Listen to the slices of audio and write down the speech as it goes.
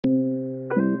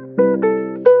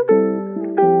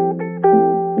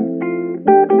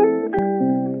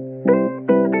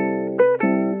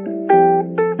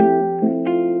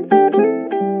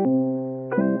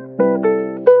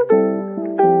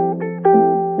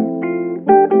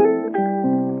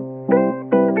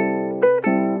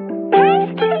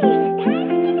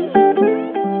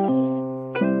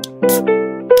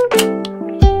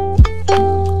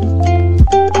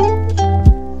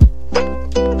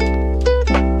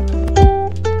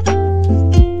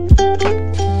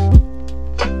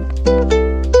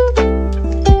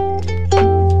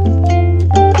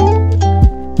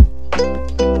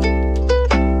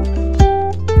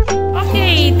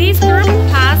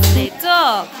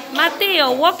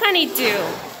Mateo, what can it do?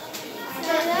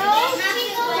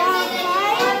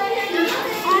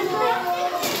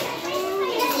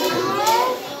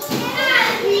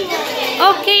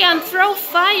 Okay, and throw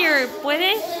fire.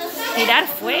 Puede tirar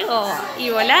fuego y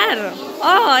volar.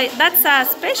 Oh, that's a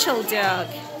special dog.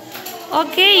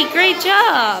 Okay, great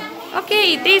job.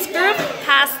 Okay, this group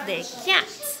has the cat.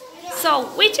 So,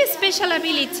 which special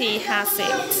ability has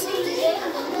it?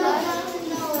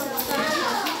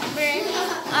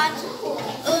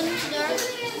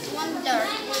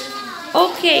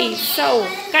 Okay, so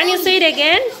can you say it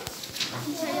again?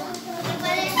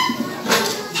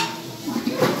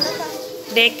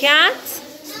 The cat.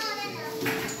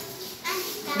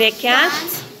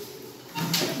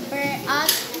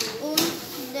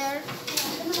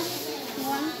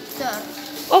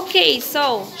 Okay,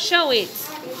 so show it.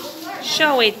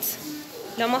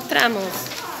 Lo mostramos.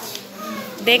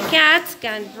 The cat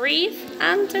can breathe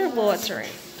underwater.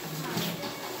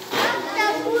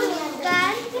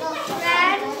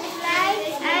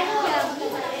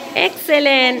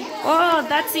 Excellent. Oh,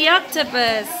 that's the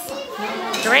octopus.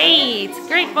 Great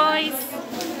boys.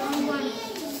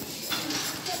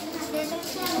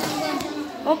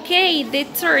 Okay, the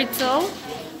turtle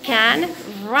can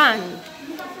run.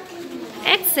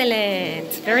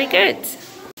 Excellent. Very good.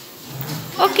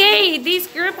 Okay, this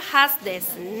group has the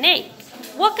snake.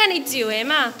 What can it do,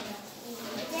 Emma?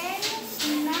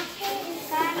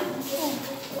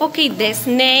 Okay, the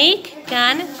snake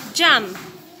can jump.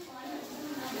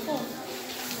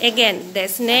 Again, the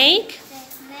snake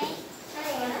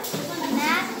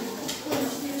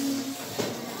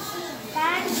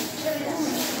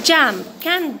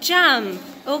can jump.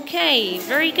 Okay,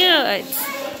 very good.